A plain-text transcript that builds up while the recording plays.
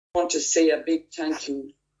to say a big thank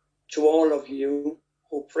you to all of you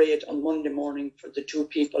who prayed on Monday morning for the 2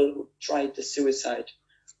 people who tried the suicide.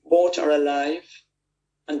 Both are alive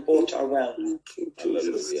and both are well.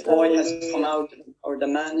 The boy has come out, or the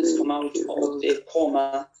man has come out of the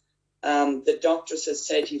coma. The doctors have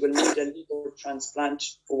said he will need a liver transplant,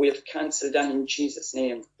 but we have cancelled that in Jesus'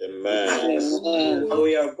 name. Amen.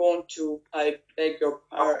 We are going to, I beg your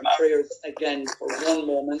prayers again for one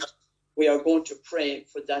moment. We are going to pray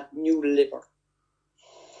for that new liver.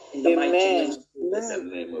 In the mighty name of Jesus.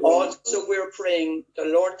 Also, we're praying, the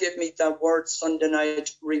Lord gave me that word Sunday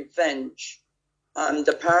night, revenge.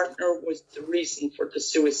 The partner was the reason for the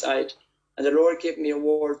suicide. And the Lord gave me a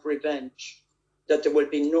word, revenge. That there will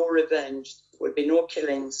be no revenge, there will be no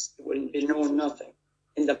killings, there will be no nothing.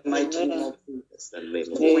 In the mighty name of Jesus.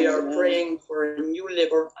 We are praying for a new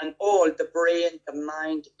liver and all the brain, the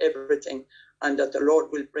mind, everything. And that the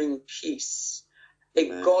Lord will bring peace. A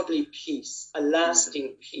godly peace, a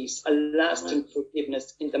lasting peace, a lasting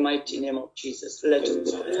forgiveness in the mighty name of Jesus. Let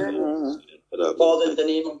us pray. Father, in the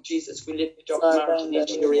name of Jesus, we lift up Martin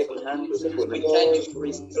into your able hands. We thank you for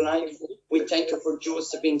his life. We thank you for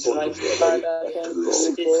Josephine's life. This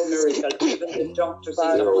miracle, even the doctors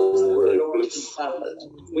in the hospital, Lord, is baffled.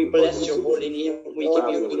 We bless your holy name. We give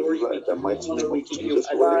you glory. We give you honor. We give you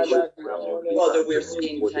adoration. Father, we're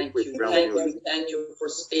saying thank you. Thank you for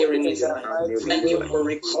sparing his life. Thank you for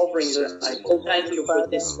recovering his life. Thank you for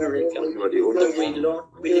this miracle. Lord,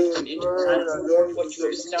 we lift him into your hands. Lord, what you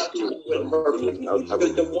have started, you will perfect.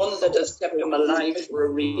 You're the one that has kept him alive for a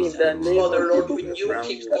reason. Father, Lord, when you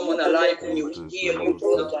keep someone alive and you heal, you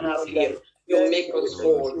turn up the half heal. You make us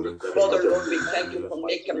whole. Father, Lord, we thank you for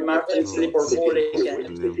making Martin's liver whole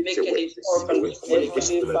again, making his organs whole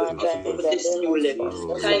again. Thank you for this new liver.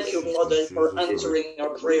 Thank you, Father, for answering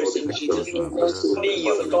our prayers in Jesus' name. Only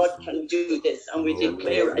you, God, can do this, and we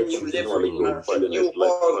declare a new liver in Martin, new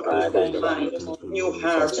organs, new mind, new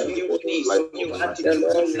heart, new peace, new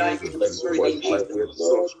attitude, new life, new spirit in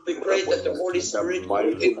Jesus' name. We pray that the Holy Spirit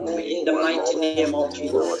will be in the mighty name of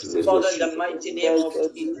Jesus. Father, in the mighty name of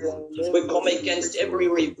Jesus, we come against every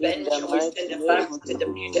revenge and we send it back to the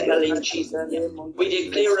pit of hell in Jesus' name. We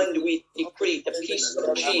declare and we decree the peace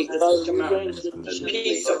of Jesus into Martin, the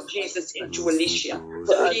peace of Jesus into Alicia,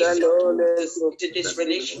 the peace of Jesus into this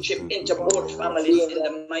relationship into both families in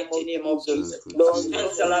the mighty name of Jesus. We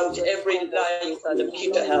cancel out every lie of the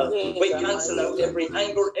pit of hell. We cancel out every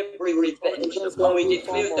anger, every revenge, and we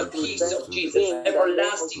declare the peace of Jesus,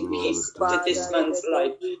 everlasting peace to this man's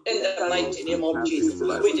life in the mighty name of Jesus.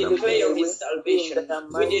 We declare his salvation.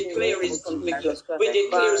 We declare his conviction. We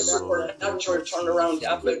declare supernatural turnaround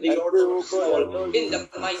after the order of Saul in the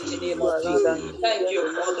mighty name of Jesus. Thank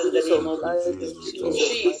you, Father, in the name of Jesus. In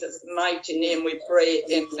Jesus' mighty name we pray.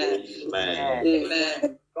 Amen.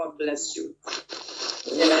 Amen. God bless you.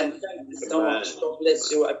 Amen. Thank you so much. God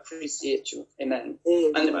bless you. I appreciate you. Amen.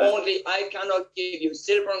 And only I cannot give you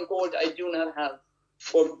silver and gold I do not have.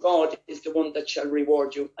 For God is the one that shall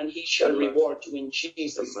reward you, and he shall reward you in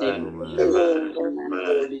Jesus' name.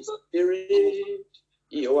 Holy Spirit,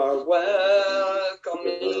 you are welcome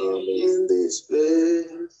in this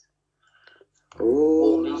place.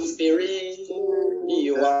 Holy Spirit,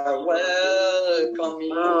 you are welcome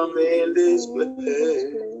in this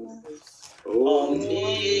place.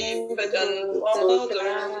 Omnipotent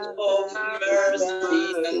Father of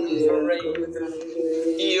mercy and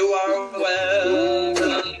grace, you are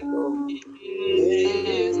welcome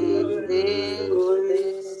in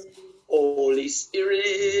this. Holy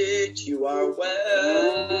Spirit, you are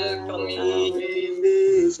welcome in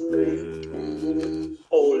this place.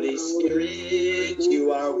 Holy Spirit,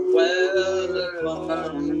 you are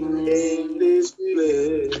welcome in this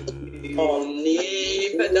place.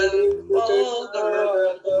 Omnipotent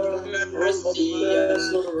Father of mercy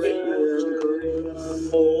and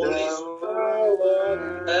grace, Holy Spirit,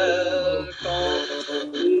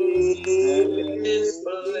 welcome in this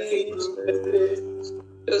place.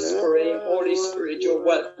 Just pray, Holy Spirit, you're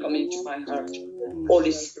welcome into my heart.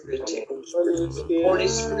 Holy Spirit, take over. Holy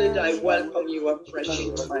Spirit, I welcome you afresh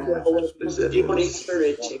into my heart. Holy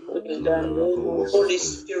Spirit, take over. Holy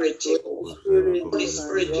Spirit, take over. Holy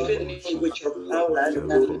Spirit, fill me with your power and your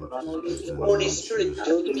glory. Holy Spirit,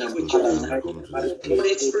 fill me with your light.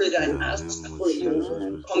 Holy Spirit, I ask for you.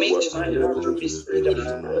 Come into my heart, Holy Spirit of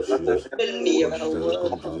God. Fill me afresh.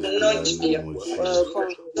 Anoint me afresh.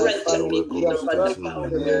 Strengthen me by the power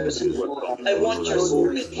of your Spirit. I want your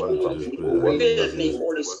Spirit. Fill me,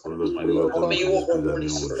 Holy Spirit. Fill me over, Holy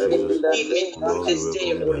Spirit. Lead me through this day,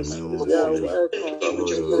 Holy Spirit. Fill me with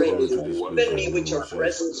your grace. Fill me with your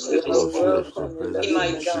presence, Holy Be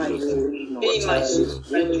my guide. Be my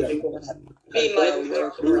strength. Be my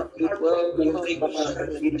partner.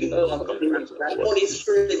 Holy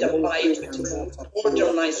Spirit, abide with me.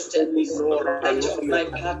 Order my steps. Light up my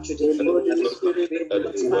path today.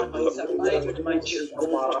 Abide with my children.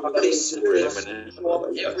 Holy Spirit, show up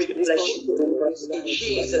every blessing. In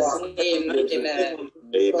Jesus' name, amen.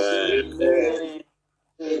 Amen.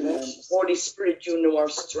 Amen. Holy Spirit, you know our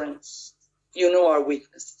strengths. You know our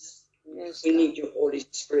weaknesses. Yes, we need you, Holy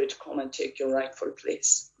Spirit, to come and take your rightful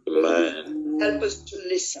place. Amen. Help us to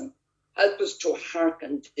listen. Help us to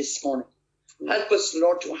hearken this morning. Help us,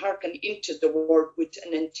 Lord, to hearken into the word with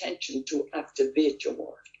an intention to activate your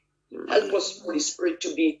word. Help us, Holy Spirit,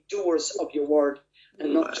 to be doers of your word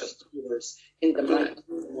and not just hearers. In the mighty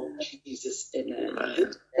name of Jesus, amen.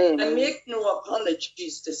 I make no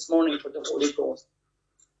apologies this morning for the Holy Ghost.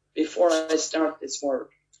 Before I start this word,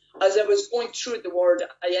 as I was going through the word,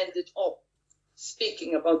 I ended up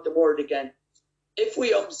speaking about the word again. If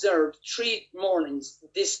we observe 3 mornings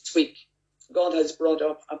this week, God has brought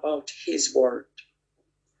up about his word.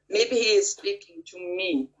 Maybe he is speaking to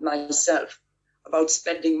me, myself, about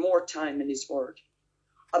spending more time in his word,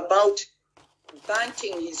 about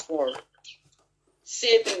banking his word,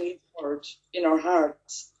 saving his word in our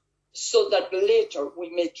hearts, so that later we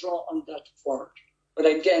may draw on that word. But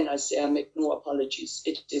again, I say I make no apologies.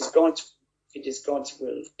 It is God's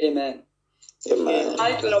will. Amen. Amen. The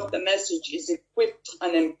title of the message is Equipped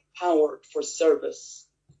and Empowered for Service.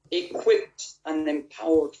 Equipped and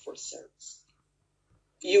empowered for service.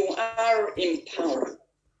 You are empowered.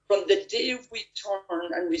 From the day we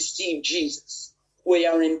turn and receive Jesus, we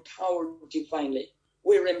are empowered divinely.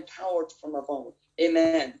 We're empowered from above.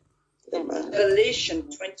 Amen. Amen.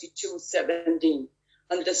 Galatians 22:17.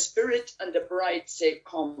 And the Spirit and the bride say,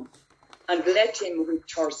 come, and let him who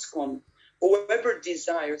thirsts come. Whoever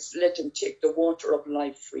desires, let him take the water of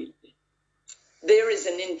life freely. There is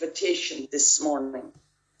an invitation this morning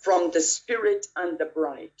from the Spirit and the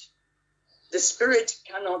bride. The Spirit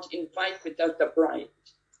cannot invite without the bride,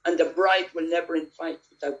 and the bride will never invite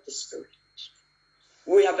without the Spirit.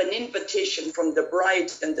 We have an invitation from the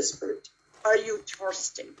bride and the Spirit. Are you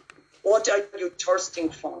thirsting? What are you thirsting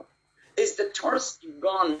for? Is the thirst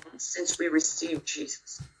gone since we received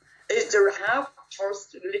Jesus? Is there half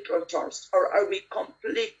thirst, little thirst, or are we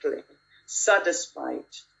completely satisfied,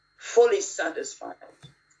 fully satisfied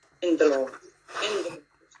in the Lord,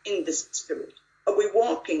 in the Spirit? Are we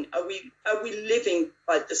walking? Are we living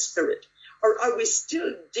by the Spirit? Or are we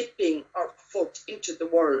still dipping our foot into the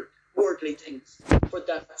world, worldly things, for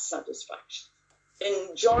that satisfaction?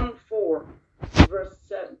 In John 4, verse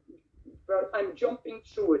 7, I'm jumping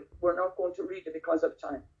through it. We're not going to read it because of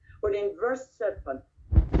time. But in verse 7,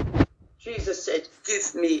 Jesus said,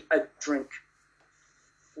 give me a drink.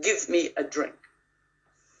 Give me a drink.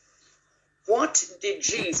 What did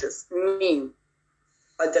Jesus mean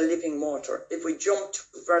by the living water? If we jump to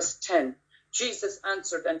verse 10, Jesus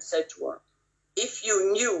answered and said to her, if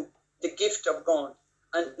you knew the gift of God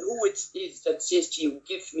and who it is that says to you,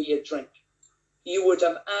 give me a drink, you would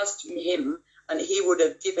have asked him and he would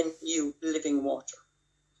have given you living water.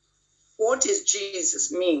 What does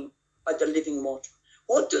Jesus mean by the living water?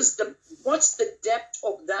 What's the depth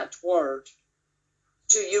of that word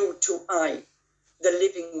to you, to I, the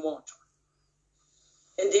living water?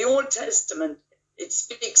 In the Old Testament,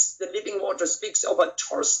 the living water speaks of a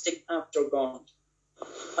thirsting after God,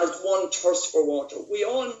 as one thirsts for water. We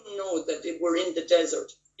all know that if we're in the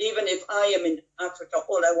desert, even if I am in Africa,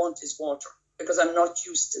 all I want is water, because I'm not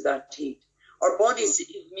used to that heat. Our bodies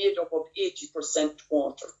is made up of 80%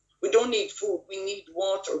 water. We don't need food, we need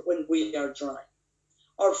water when we are dry.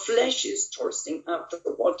 Our flesh is thirsting after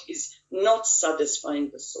what is not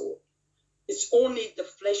satisfying the soul. It's only the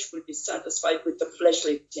flesh will be satisfied with the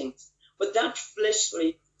fleshly things. But that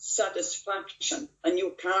fleshly satisfaction, a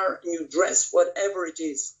new car, a new dress, whatever it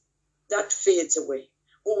is, that fades away.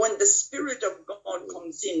 But when the Spirit of God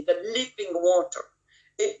comes in, the living water,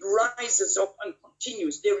 it rises up and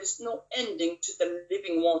continues. There is no ending to the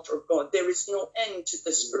living water of God. There is no end to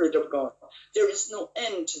the Spirit of God. There is no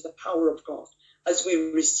end to the power of God. As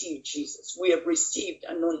we receive Jesus, we have received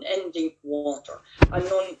an unending water. An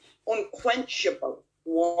unquenchable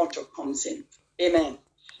water comes in. Amen.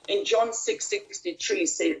 In John 6:63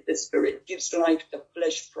 says, the Spirit gives life, the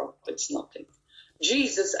flesh profits nothing.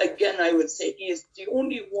 Jesus, again, I would say, he is the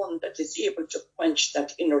only one that is able to quench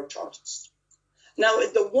that inner thirst. Now,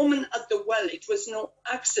 the woman at the well, it was no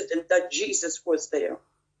accident that Jesus was there.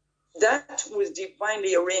 That was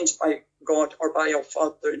divinely arranged by God or by our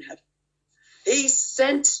Father in heaven. He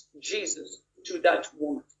sent Jesus to that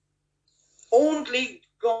woman. Only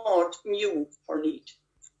God knew her need.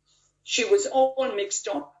 She was all mixed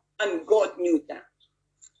up, and God knew that.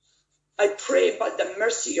 I pray by the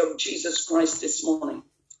mercy of Jesus Christ this morning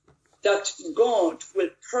that God will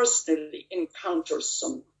personally encounter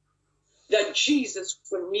someone, that Jesus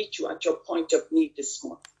will meet you at your point of need this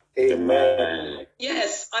morning. Amen.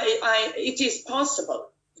 Yes, it is possible.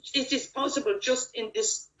 It is possible just in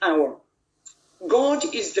this hour. God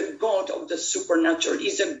is the God of the supernatural.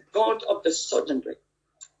 He's a God of the suddenly.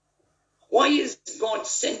 Why is God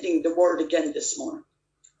sending the word again this morning?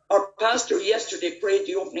 Our pastor yesterday prayed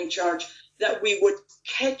the opening charge that we would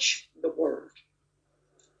catch the word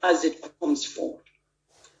as it comes forward.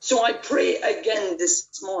 So I pray again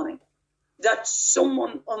this morning that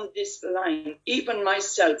someone on this line, even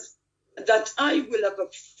myself, that I will have a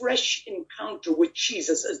fresh encounter with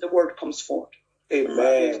Jesus as the word comes forward.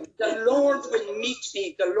 Amen. The Lord will meet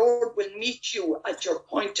me. The Lord will meet you at your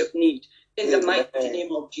point of need in the mighty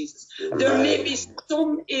name of Jesus. Amen. There may be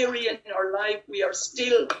some area in our life we are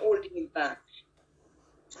still holding it back.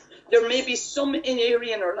 There may be some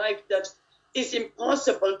area in our life that is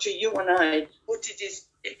impossible to you and I, but it is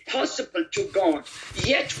impossible to God.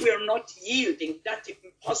 Yet we are not yielding that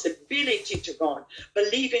impossibility to God,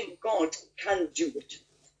 believing God can do it.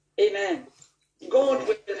 Amen. God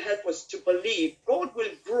will help us to believe. God will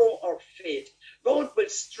grow our faith. God will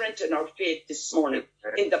strengthen our faith this morning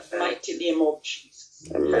in the mighty name of Jesus.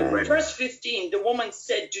 Amen. Verse 15, the woman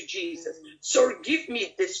said to Jesus, "Sir, give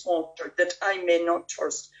me this water that I may not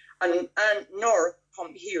thirst and nor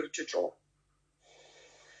come here to draw."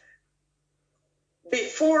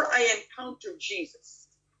 Before I encountered Jesus,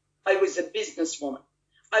 I was a businesswoman.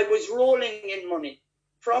 I was rolling in money.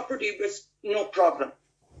 Property was no problem.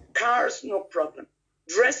 Cars, no problem.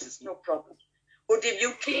 Dresses, no problem. But if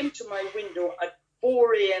you came to my window at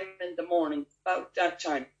 4 a.m. in the morning, about that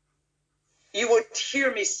time, you would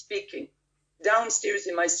hear me speaking downstairs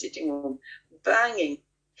in my sitting room, banging,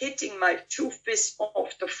 hitting my two fists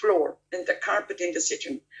off the floor and the carpet in the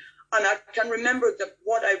sitting room. And I can remember that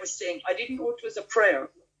what I was saying. I didn't know it was a prayer.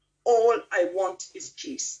 All I want is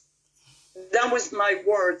peace. That was my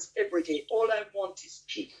words every day. All I want is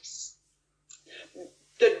peace.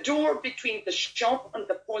 The door between the shop and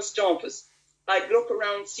the post office, I'd look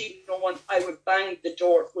around, see no one. I would bang the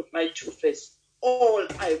door with my two fists. All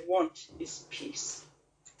I want is peace.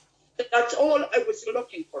 That's all I was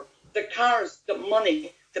looking for. The cars, the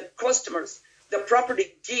money, the customers, the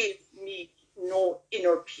property gave me no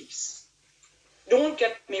inner peace. Don't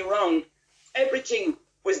get me wrong. Everything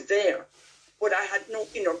was there, but I had no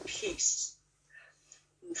inner peace.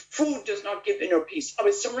 Food does not give inner peace. I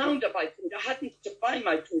was surrounded by food. I hadn't to buy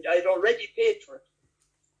my food. I had already paid for it.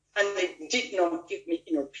 And it did not give me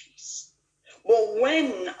inner peace. But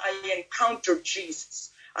when I encountered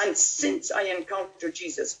Jesus, and since I encountered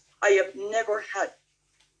Jesus, I have never had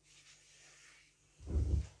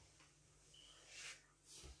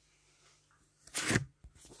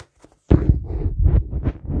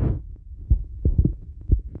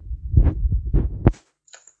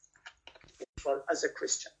as a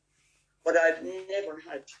Christian. But I've never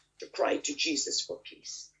had to cry to Jesus for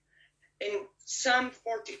peace. In Psalm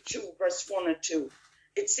 42, verse 1 and 2,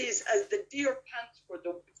 it says, "As the deer pants for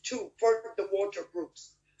the water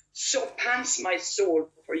brooks, so pants my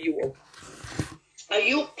soul for you, O God." Are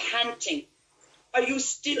you panting? Are you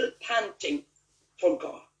still panting for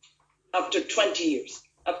God? After 20 years,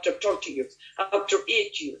 after 30 years, after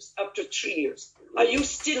 8 years, after 3 years, are you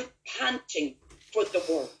still panting for the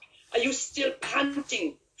word? Are you still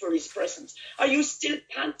panting for his presence? Are you still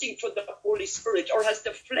panting for the Holy Spirit, or has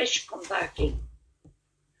the flesh come back in?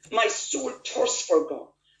 My soul thirsts for God,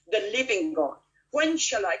 the living God. When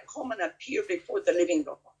shall I come and appear before the living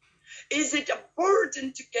God? Is it a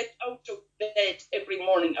burden to get out of bed every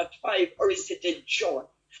morning at 5, or is it a joy?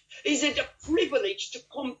 Is it a privilege to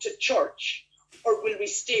come to church, or will we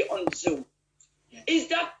stay on Zoom? Is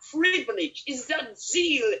that privilege, is that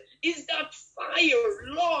zeal, is that fire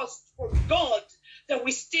lost for God that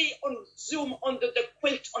we stay on Zoom under the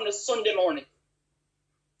quilt on a Sunday morning?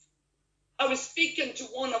 I was speaking to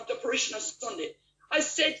one of the parishioners Sunday. I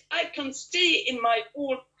said, I can stay in my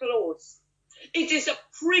old clothes. It is a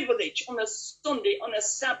privilege on a Sunday, on a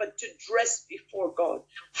Sabbath, to dress before God.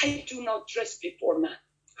 I do not dress before man.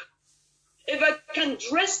 If I can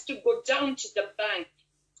dress to go down to the bank,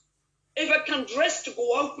 if I can dress to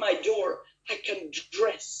go out my door, I can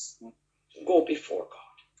dress to go before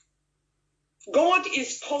God. God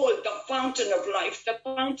is called the fountain of life, the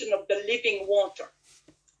fountain of the living water.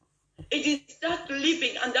 It is that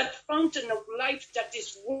living and that fountain of life that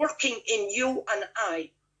is working in you and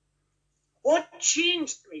I. What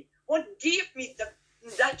changed me? What gave me the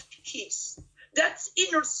that peace. That's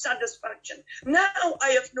inner satisfaction. Now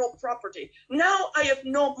I have no property. Now I have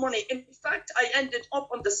no money. In fact, I ended up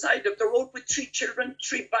on the side of the road with 3 children,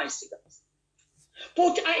 3 bicycles.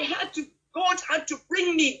 But God had to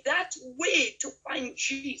bring me that way to find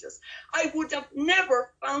Jesus. I would have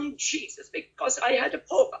never found Jesus because I had a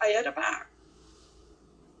pub, I had a bar.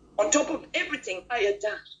 On top of everything, I had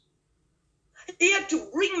that. He had to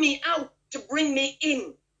bring me out to bring me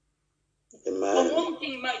in. But one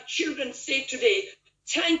thing my children say today,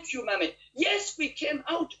 thank you, Mommy. Yes, we came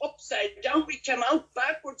out upside down. We came out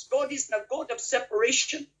backwards. God is not a God of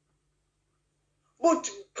separation. But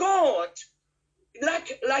God,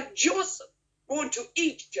 like Joseph going to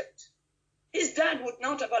Egypt, his dad would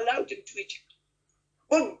not have allowed him to Egypt.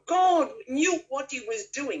 But God knew what he was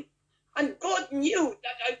doing. And God knew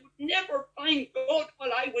that I would never find God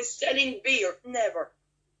while I was selling beer. Never.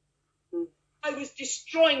 I was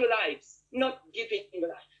destroying lives, not giving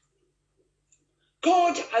life.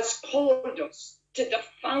 God has called us to the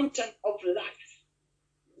fountain of life.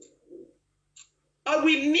 Are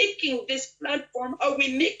we making this platform, are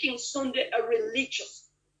we making Sunday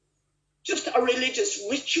just a religious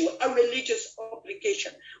ritual, a religious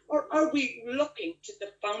obligation? Or are we looking to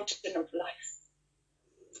the fountain of life?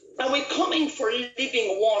 Are we coming for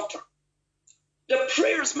living water? The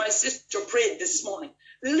prayers my sister prayed this morning,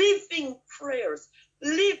 living prayers,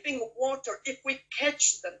 living water, if we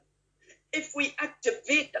catch them, if we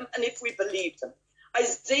activate them, and if we believe them.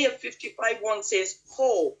 Isaiah 55:1 says,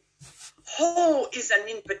 Ho is an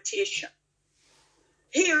invitation.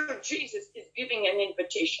 Here Jesus is giving an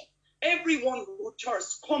invitation. Everyone who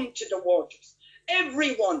thirsts, come to the waters.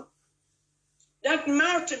 Everyone. That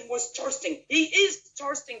Martin was thirsting. He is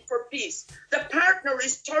thirsting for peace. The partner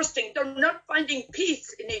is thirsting. They're not finding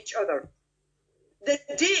peace in each other. They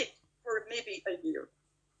did for maybe a year.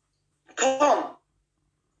 Come.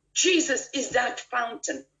 Jesus is that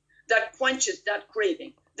fountain that quenches that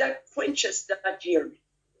craving, that quenches that yearning.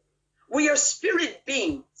 We are spirit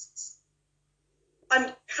beings.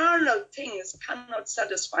 And carnal things cannot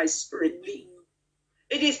satisfy spirit being.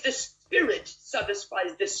 It is the spirit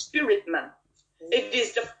satisfies the spirit man. It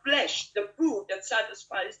is the flesh, the food that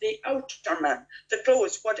satisfies the outer man, the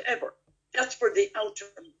clothes, whatever. That's for the outer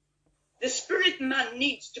man. The spirit man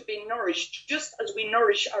needs to be nourished just as we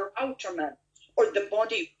nourish our outer man or the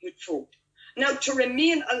body with food. Now, to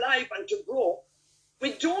remain alive and to grow,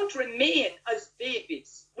 we don't remain as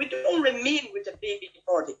babies. We don't remain with a baby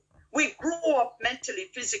body. We grow up mentally,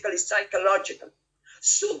 physically, psychologically.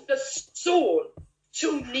 So the soul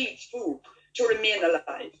too needs food to remain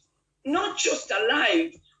alive. Not just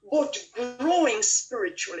alive, but growing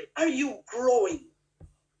spiritually. Are you growing?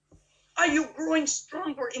 Are you growing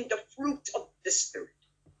stronger in the fruit of the Spirit?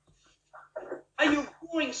 Are you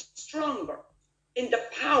growing stronger in the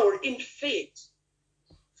power, in faith?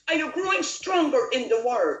 Are you growing stronger in the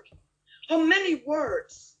Word? How many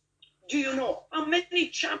words do you know? How many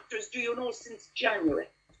chapters do you know since January?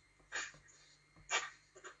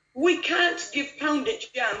 We can't give pounded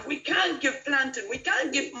jam. We can't give plantain. We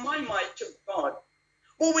can't give my to God.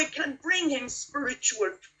 But we can bring him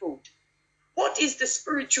spiritual food. What is the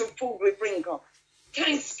spiritual food we bring God?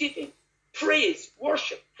 Thanksgiving, praise,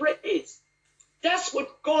 worship, praise. That's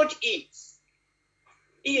what God eats.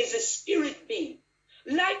 He is a spirit being.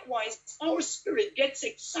 Likewise, our spirit gets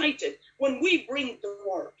excited when we bring the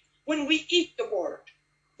word, when we eat the word,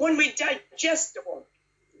 when we digest the word.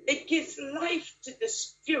 It gives life to the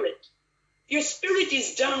spirit. Your spirit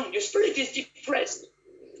is down. Your spirit is depressed.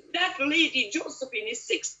 That lady, Josephine, is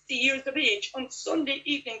 60 years of age. On Sunday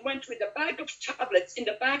evening, went with a bag of tablets in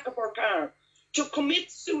the back of her car to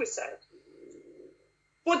commit suicide.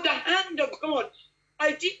 But the hand of God,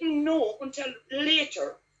 I didn't know until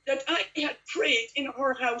later that I had prayed in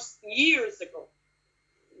her house years ago.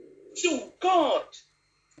 To God.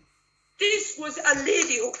 This was a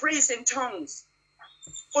lady who prays in tongues,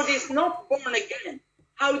 but is not born again.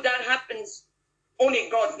 How that happens, only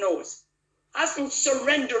God knows. Hasn't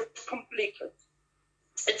surrendered completely.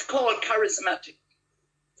 It's called charismatic.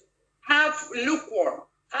 Half lukewarm,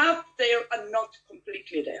 half there and not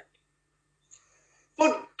completely there.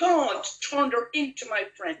 But God turned her into my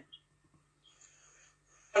friend.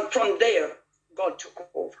 And from there, God took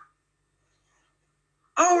over.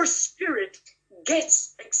 Our spirit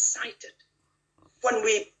gets excited when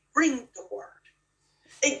we bring the word.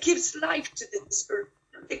 It gives life to the spirit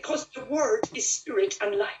because the word is spirit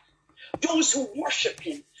and life. Those who worship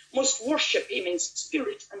him must worship him in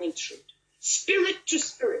spirit and in truth. Spirit to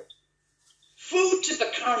spirit. Food to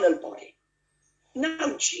the carnal body.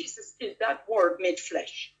 Now Jesus is that word made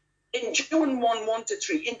flesh. In John 1,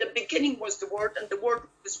 1-3, in the beginning was the Word, and the Word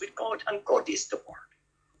was with God, and God is the Word.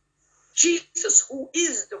 Jesus, who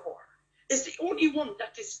is the Word, is the only one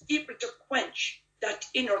that is able to quench that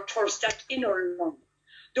inner thirst, that inner longing.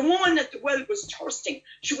 The woman at the well was thirsting.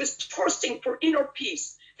 She was thirsting for inner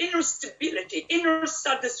peace, inner stability, inner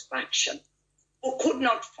satisfaction, but could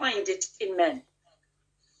not find it in men.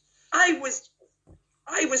 I was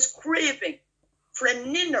craving for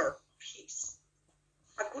an inner peace.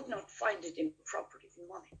 I could not find it in property, in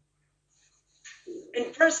money.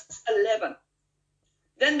 In verse 11,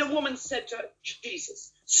 then the woman said to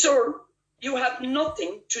Jesus, Sir, you have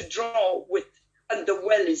nothing to draw with, and the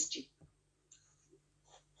well is deep.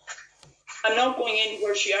 I'm not going in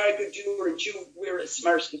where she argued you were a Jew, we're a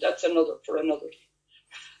Samaritan. That's for another day.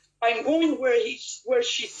 I'm going where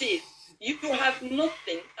she says, you have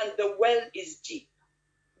nothing, and the well is deep.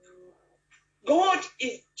 God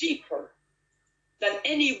is deeper than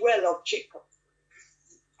any well of Jacob.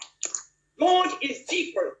 God is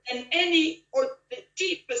deeper than any or the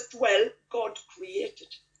deepest well God created.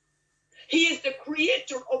 He is the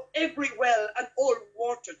creator of every well and all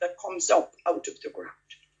water that comes up out of the ground.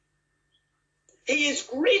 He is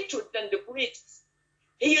greater than the greatest.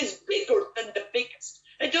 He is bigger than the biggest.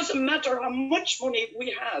 It doesn't matter how much money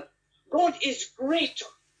we have. God is greater.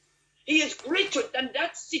 He is greater than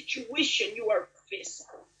that situation you are facing.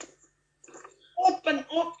 Open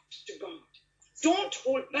up to God. Don't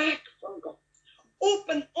hold back from God.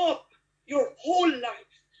 Open up your whole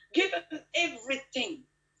life. Give him everything.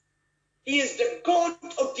 He is the God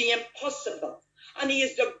of the impossible, and he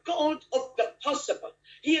is the God of the possible.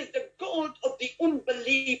 He is the God of the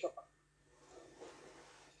unbelievable.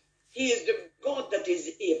 He is the God that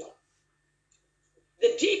is able.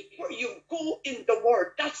 The deeper you go in the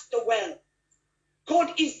word, that's the well.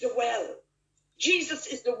 God is the well. Jesus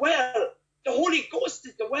is the well. The Holy Ghost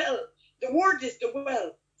is the well. The word is the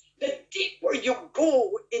well. The deeper you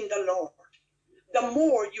go in the Lord, the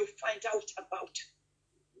more you find out about it.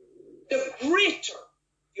 The greater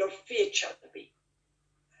your faith shall be.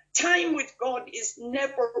 Time with God is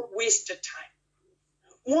never wasted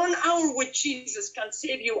time. 1 hour with Jesus can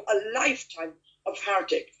save you a lifetime of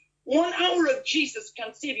heartache. 1 hour of Jesus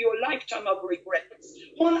can save you a lifetime of regret.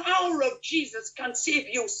 1 hour of Jesus can save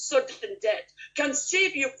you sudden death, can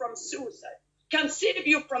save you from suicide, can save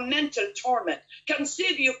you from mental torment, can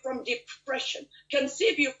save you from depression, can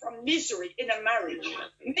save you from misery in a marriage,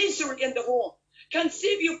 misery in the home, can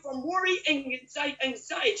save you from worry and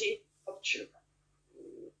anxiety of children.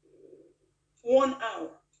 1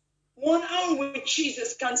 hour. 1 hour with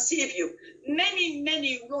Jesus can save you many,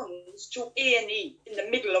 many runs to A&E in the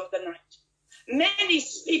middle of the night. Many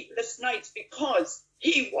sleepless nights because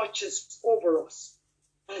he watches over us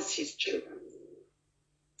as his children.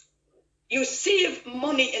 You save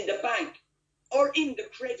money in the bank or in the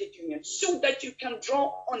credit union so that you can draw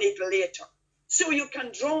on it later. So you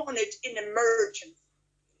can draw on it in emergency.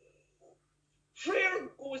 Prayer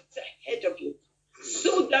goes ahead of you,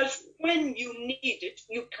 so that when you need it,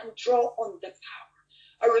 you can draw on the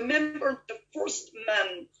power. I remember the first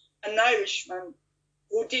man, an Irishman,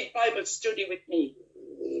 who did Bible study with me.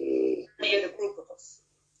 He had a group of us.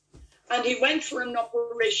 And he went for an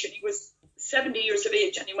operation. He was 70 years of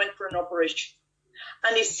age, and he went for an operation.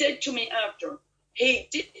 And he said to me after, he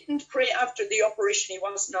didn't pray after the operation. He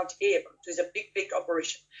was not able. It was a big, big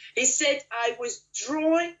operation. He said, I was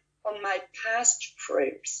drawing on my past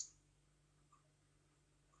prayers.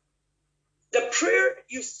 The prayer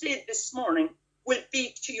you said this morning will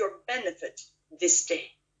be to your benefit this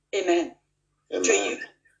day. Amen. Amen. To you,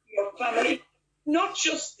 your family, not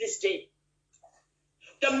just this day.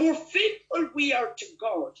 The more faithful we are to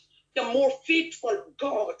God, the more faithful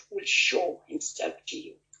God will show himself to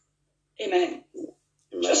you. Amen. Amen.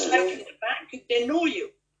 Just like in the bank, they know you.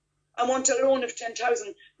 I want a loan of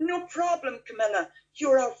 10,000. No problem, Camilla.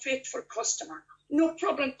 You're our faithful customer. No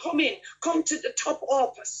problem. Come in. Come to the top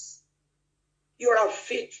office. You're our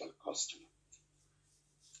faithful customer.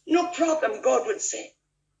 No problem, God would say.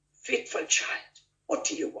 Faithful child, what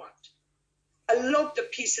do you want? I love the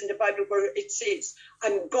piece in the Bible where it says,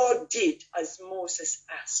 and God did as Moses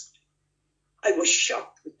asked. I was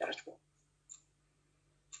shocked with that one.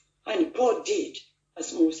 And God did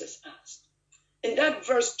as Moses asked. In that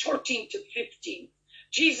verse 13 to 15,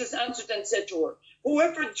 Jesus answered and said to her,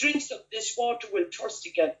 whoever drinks of this water will thirst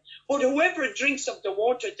again. But whoever drinks of the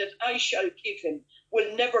water that I shall give him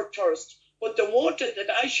will never thirst. But the water that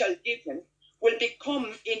I shall give him will become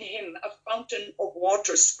in him a fountain of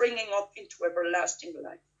water springing up into everlasting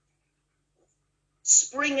life.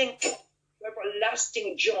 Springing up to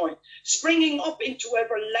everlasting joy, springing up into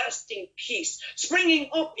everlasting peace, springing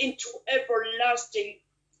up into everlasting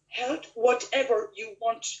health, whatever you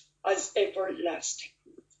want as everlasting.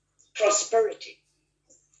 Prosperity,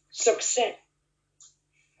 success.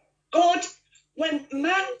 God, when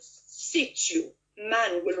man seats you,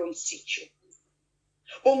 man will unseat you.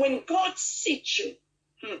 But when God seats you,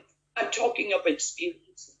 I'm talking of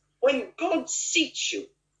experience. When God seats you,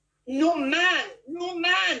 no man,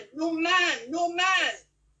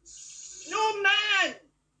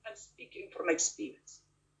 I'm speaking from experience,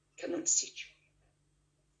 can unseat you.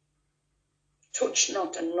 Touch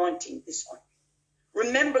not anointing this one.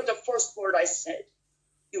 Remember the first word I said,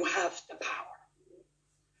 you have the power.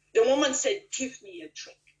 The woman said, give me a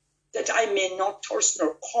drink, that I may not thirst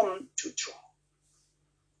nor come to draw.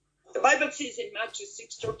 The Bible says in Matthew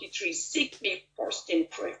 6:33, seek me first in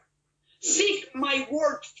prayer. Seek my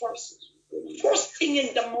word first thing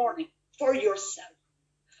in the morning for yourself.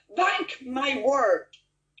 Bank my word.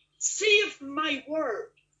 Save my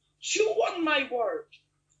word. Chew on my word.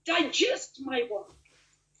 Digest my word.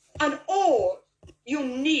 And all you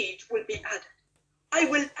need will be added. I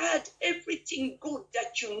will add everything good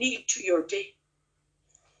that you need to your day.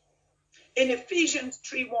 In Ephesians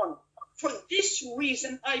 3:1, for this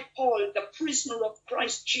reason I, Paul, the prisoner of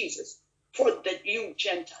Christ Jesus, for the you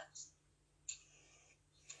Gentiles.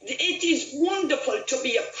 It is wonderful to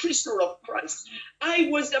be a prisoner of Christ. I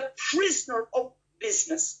was a prisoner of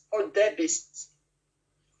business, or their business.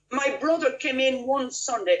 My brother came in one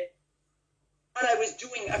Sunday, and I was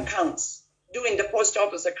doing accounts, doing the post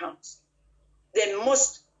office accounts. They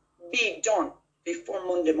must be done before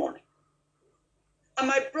Monday morning. And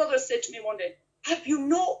my brother said to me one day, have you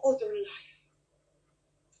no other life?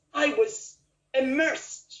 I was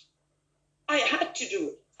immersed. I had to do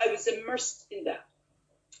it. I was immersed in that.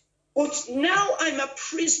 But now I'm a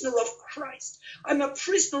prisoner of Christ. I'm a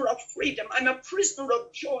prisoner of freedom. I'm a prisoner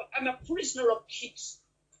of joy. I'm a prisoner of peace.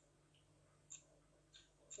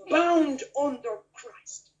 Bound under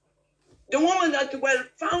Christ. The woman at the well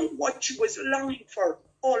found what she was longing for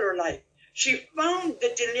all her life. She found the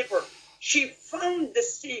deliverer. She found the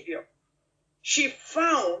Savior. She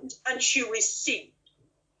found and she received.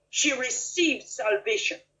 She received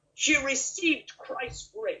salvation. She received Christ's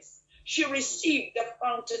grace. She received the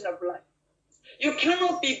fountain of life. You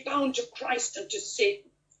cannot be bound to Christ and to Satan.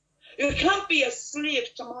 You can't be a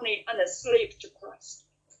slave to money and a slave to Christ.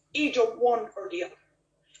 Either one or the other.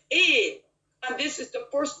 And this is the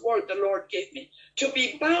first word the Lord gave me. To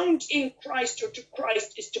be bound in Christ or to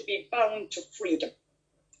Christ is to be bound to freedom.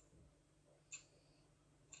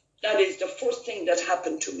 That is the first thing that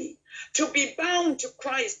happened to me. To be bound to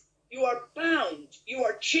Christ, you are bound, you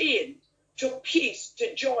are chained to peace,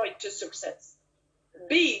 to joy, to success.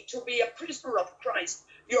 B, to be a prisoner of Christ,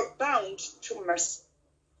 you're bound to mercy.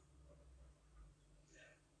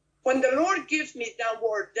 When the Lord gives me that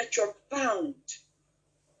word, that you're bound,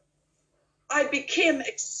 I became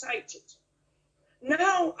excited.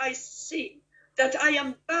 Now I see that I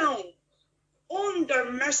am bound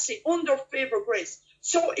under mercy, under favor, grace.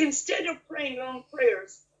 So instead of praying long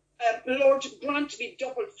prayers, Lord, grant me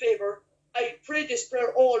double favor, I pray this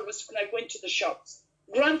prayer always when I go into the shops.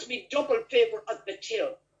 Grant me double favor at the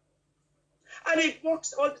till. And it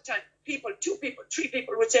works all the time. People, 2 people, 3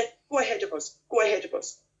 people would say, go ahead of us, go ahead of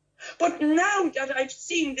us. But now that I've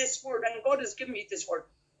seen this word and God has given me this word,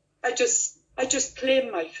 I just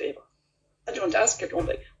claim my favor. I don't ask it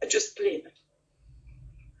only, I just claim it.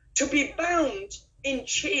 To be bound in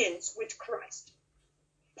chains with Christ.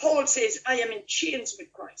 Paul says, I am in chains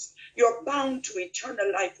with Christ. You're bound to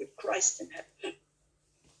eternal life with Christ in heaven.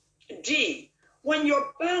 D, when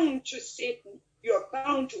you're bound to Satan, you're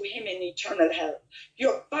bound to him in eternal hell.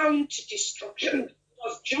 You're bound to destruction.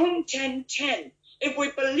 Because John 10:10, if we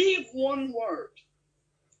believe one word,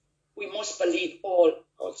 we must believe all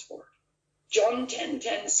God's word. John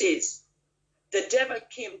 10:10 says, the devil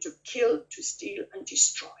came to kill, to steal, and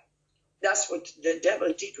destroy. That's what the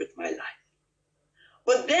devil did with my life.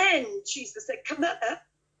 But then Jesus said, come on,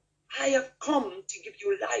 I have come to give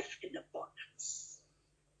you life in abundance.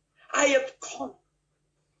 I have come.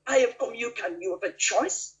 You have a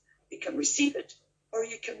choice. You can receive it or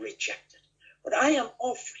you can reject it. But I am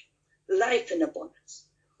offering life in abundance,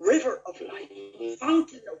 river of life,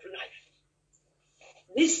 fountain of life.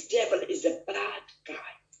 This devil is a bad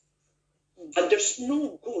guy. And there's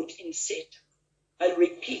no good in Satan. I'll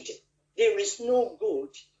repeat it. There is no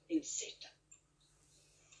good in Satan.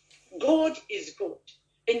 God is good.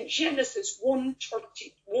 In Genesis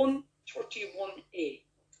 1:31a,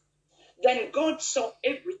 then God saw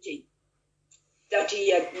everything that he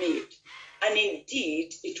had made, And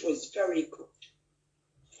indeed, it was very good.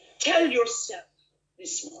 Tell yourself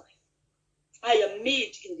this morning, I am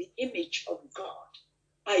made in the image of God.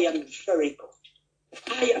 I am very good.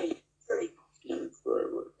 I am very good.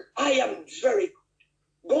 I am very good.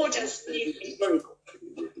 God has made me very good.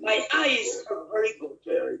 My eyes are very good.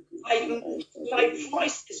 My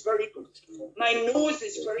voice is very good. My nose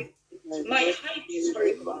is very good. My height is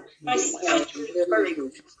very good. My stature is very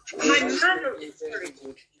good. My manner is very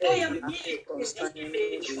good. I am made in the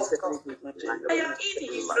image of God. I am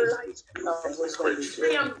in His light. I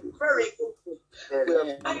am very good.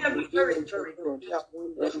 I am very, very good.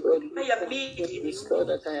 I am made in His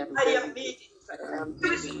image. I am made in His light.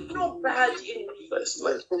 There is no bad in me.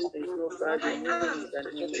 I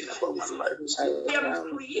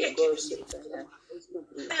am created.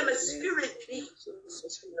 I am a spirit being.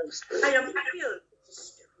 I am filled with the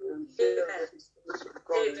Spirit.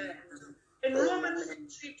 Amen. Amen. In Romans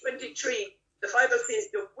 3:23, the Bible says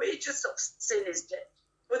the wages of sin is death,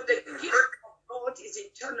 but the gift of God is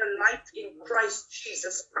eternal life in Christ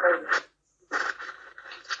Jesus.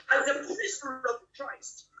 As a prisoner of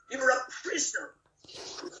Christ, you're a prisoner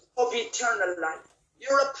of eternal life.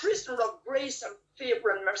 You're a prisoner of grace and favor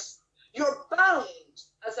and mercy. You're bound,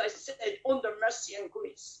 as I said, under mercy and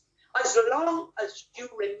grace. As long as you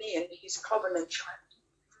remain His covenant child,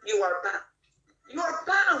 you are bound. You are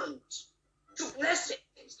bound to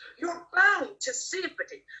blessings. You're bound to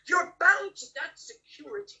safety. You're bound to that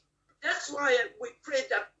security. That's why we pray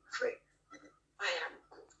that prayer. I am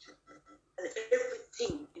good. And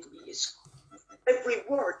everything in me is good. Every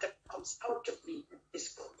word that comes out of me is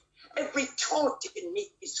good. Every thought in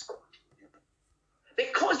me is good.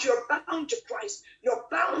 Because you're bound to Christ, you're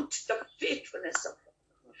bound to the faithfulness of God.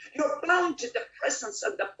 You're bound to the presence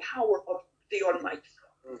and the power of the Almighty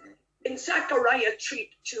God. In Zechariah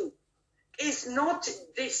 3:2, is not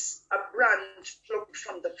this a brand plucked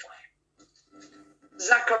from the fire?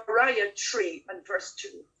 Zechariah 3 and verse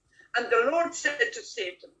 2. And the Lord said to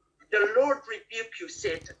Satan, the Lord rebuke you,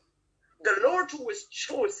 Satan. The Lord who was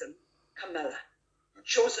chosen, Camilla,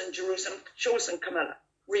 chosen Jerusalem, chosen Camilla,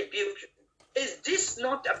 rebuke you. Is this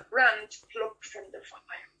not a brand plucked from the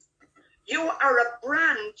fire? You are a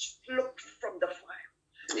brand plucked from the fire.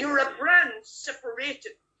 You're a brand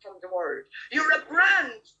separated from the world. You're a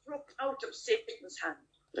brand plucked out of Satan's hand.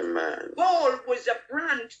 Amen. Paul was a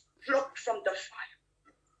brand plucked from the fire.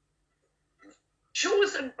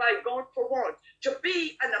 Chosen by God for what? To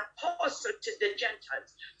be an apostle to the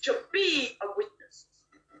Gentiles. To be a witness.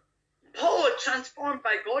 Paul, transformed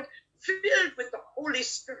by God, filled with the Holy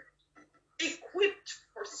Spirit, equipped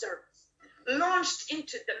for service, launched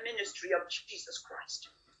into the ministry of Jesus Christ.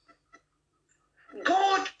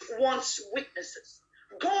 God wants witnesses.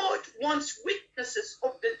 God wants witnesses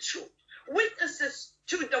of the truth, witnesses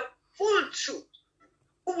to the full truth,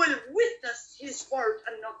 who will witness His word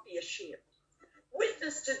and not be ashamed.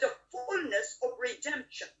 Witness to the fullness of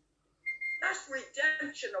redemption. That's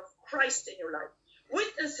redemption of Christ in your life.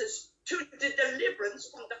 Witnesses to the deliverance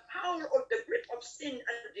from the power of the grip of sin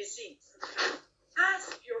and disease.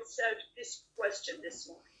 Ask yourself this question this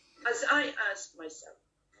morning, as I ask myself.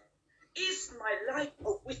 Is my life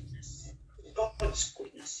a witness to God's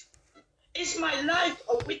goodness? Is my life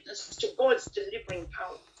a witness to God's delivering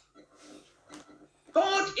power?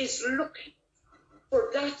 God is looking for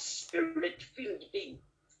that spirit-filled being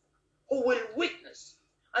who will witness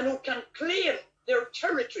and who can claim their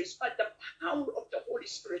territories by the power of the Holy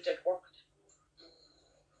Spirit at work.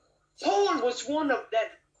 Paul was one of them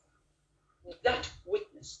that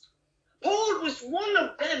witnessed. Paul was one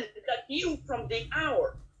of them that knew from the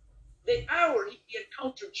hour he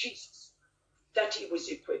encountered Jesus, that he was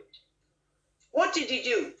equipped. What did he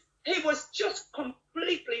do? He was just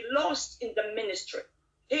completely lost in the ministry.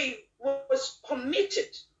 He was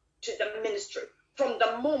committed to the ministry from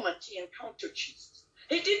the moment he encountered Jesus.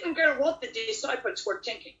 He didn't care what the disciples were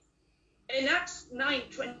thinking. In Acts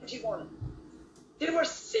 9:21, they were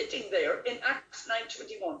sitting there in Acts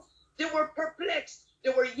 9:21. They were perplexed.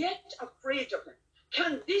 They were yet afraid of him.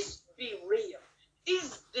 Can this be real?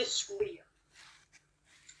 Is this real?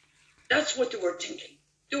 That's what they were thinking.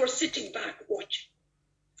 They were sitting back watching.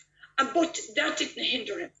 But that didn't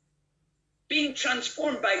hinder him. Being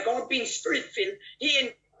transformed by God, being spirit-filled, he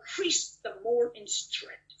increased the more in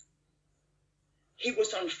strength. He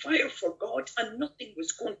was on fire for God, and nothing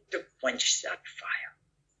was going to quench that fire.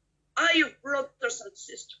 Are you, brothers and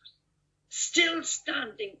sisters, still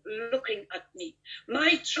standing looking at me?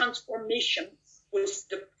 My transformation was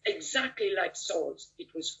exactly like Saul's.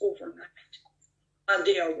 It was overnight. And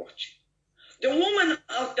they are watching. The woman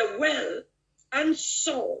of the well and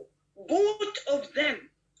Saul, both of them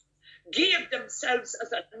gave themselves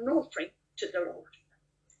as an offering to the Lord.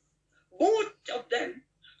 Both of them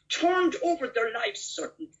turned over their lives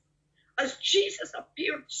suddenly. As Jesus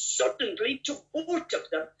appeared suddenly to both of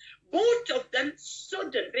them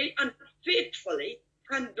suddenly and faithfully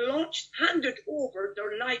handed over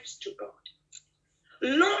their lives to God,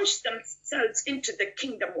 launched themselves into the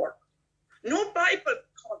kingdom work. No Bible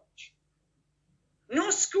college, no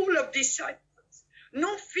school of disciples,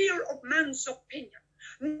 no fear of man's opinion,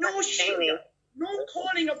 no shame, no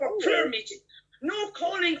calling of a prayer meeting, no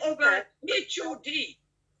calling of a HOD,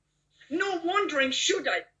 no wondering should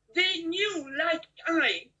I. They knew, like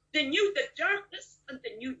they knew the darkness and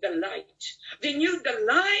they knew the light. They knew the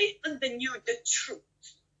lie and they knew the truth.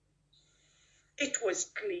 It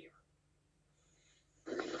was clear.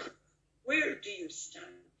 Where do you stand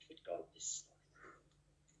with God this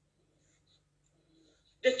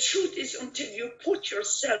morning? The truth is, until you put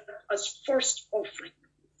yourself as first offering,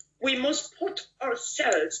 we must put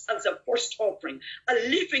ourselves as a first offering, a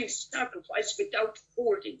living sacrifice without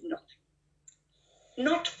holding nothing.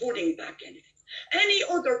 Not holding back anything. Any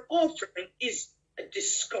other offering is a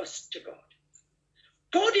disgust to God.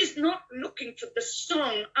 God is not looking for the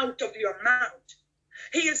song out of your mouth.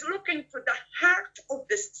 He is looking for the heart of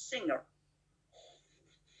the singer.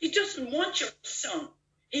 He doesn't want your song.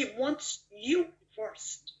 He wants you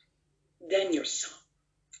first, then your song.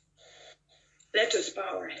 Let us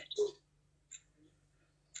bow our head.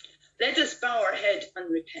 Let us bow our head and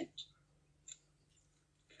repent.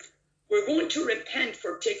 We're going to repent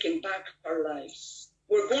for taking back our lives.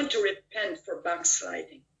 We're going to repent for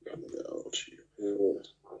backsliding.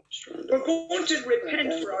 We're going to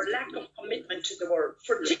repent for our lack of commitment to the word,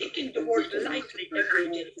 for taking the word lightly every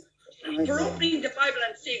day, for opening the Bible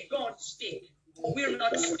and saying, God, speak. We're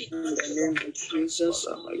not speaking. In the name of Jesus,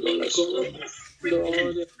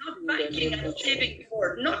 Repent, not banking and saving the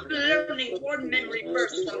word, not learning one memory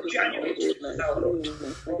verse from January to now,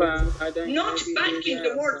 not banking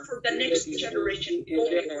the word for the next generation,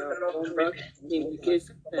 only for the Lord to repent.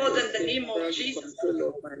 Father, in the name of Jesus, I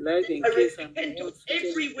repent of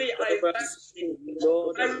every way I backslid.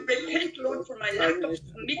 I repent, Lord, for my lack of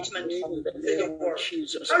commitment to the word.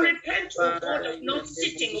 I repent, oh God, of not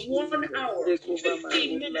sitting 1 hour,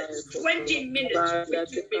 15 minutes, 20 minutes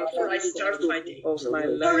with you before I start my day.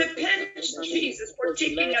 I repent, Jesus, for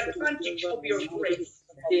taking advantage of your grace.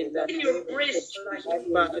 In your grace,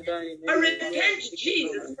 I repent,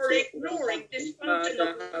 Jesus, for ignoring this fountain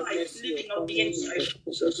of life living on the inside.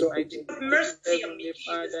 Have mercy on me,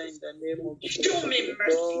 Jesus. Show me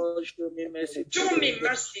mercy. Show me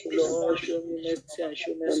mercy this morning.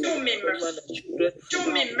 Show me mercy.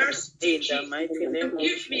 Show me mercy, Jesus, and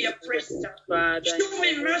give me a fresh start. Show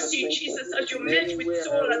me mercy, Jesus, as you met with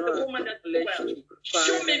Saul and the woman at the well.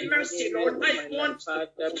 Show me mercy, Lord. I want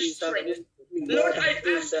strength. Lord, I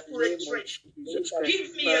ask for a drink.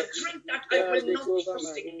 Give me a drink that I will not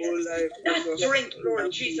thirst again. That drink,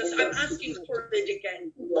 Lord Jesus, I'm asking for it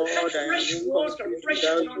again. That fresh water, fresh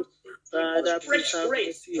anointing, fresh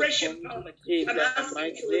grace, fresh empowerment. I'm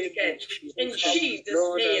asking for it again. In Jesus'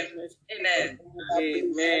 name, amen.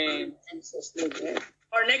 Amen.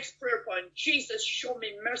 Our next prayer point, Jesus, show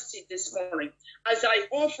me mercy this morning as I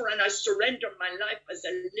offer and I surrender my life as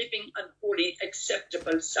a living and holy,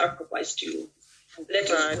 acceptable sacrifice to you.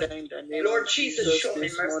 Let us pray. Lord Jesus, show me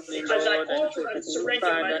mercy as I offer and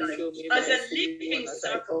surrender my life as a living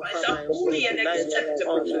sacrifice, a holy and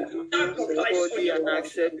acceptable sacrifice for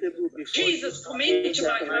you. Jesus, come into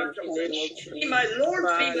my heart, be my Lord,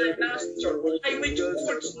 be my Master. I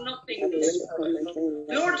withhold nothing this morning.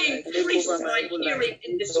 Lord, increase my hearing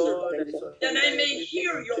in this room, that I may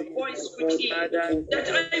hear your voice with ease,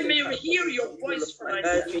 that I may hear your voice for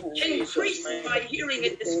myself. Increase my hearing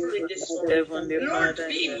in the Spirit this morning. Lord,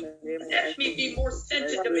 let me be more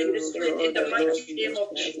sensitive in the Spirit in the mighty name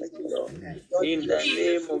of Jesus. In the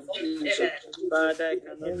name of Jesus, Father, I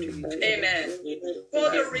cannot do it. Amen.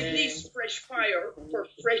 Father, release fresh fire for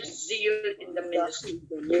fresh zeal in the ministry.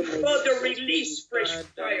 Father, release fresh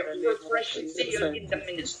fire for fresh zeal in the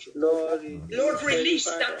ministry. Lord, release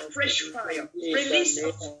that fresh fire. Release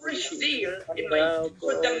a fresh zeal in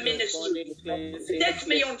for the ministry. Set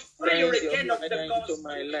me on fire again of the gospel.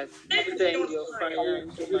 Set me on fire.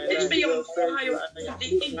 Set me on fire from the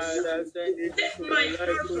inside. Set my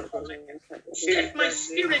heart on fire. Set my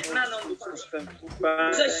spirit man on fire.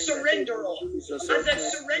 As I surrender all. As I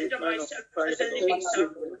surrender myself as a living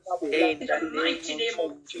sacrifice. In the mighty name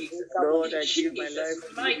of Jesus. Lord, I In give my Jesus'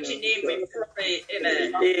 life. mighty name we pray.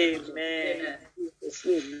 Amen. Amen.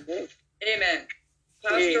 Amen. Amen.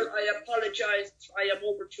 Pastor, I apologize. I am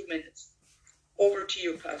over 2 minutes. Over to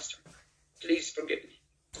you, Pastor. Please forgive me.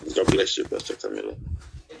 God bless you, Pastor Camilla.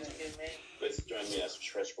 Amen. Please join me as we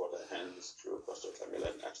stretch forth our hands through Pastor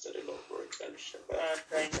Camilla and ask that the Lord will replenish her.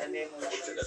 Father, in the name of Jesus.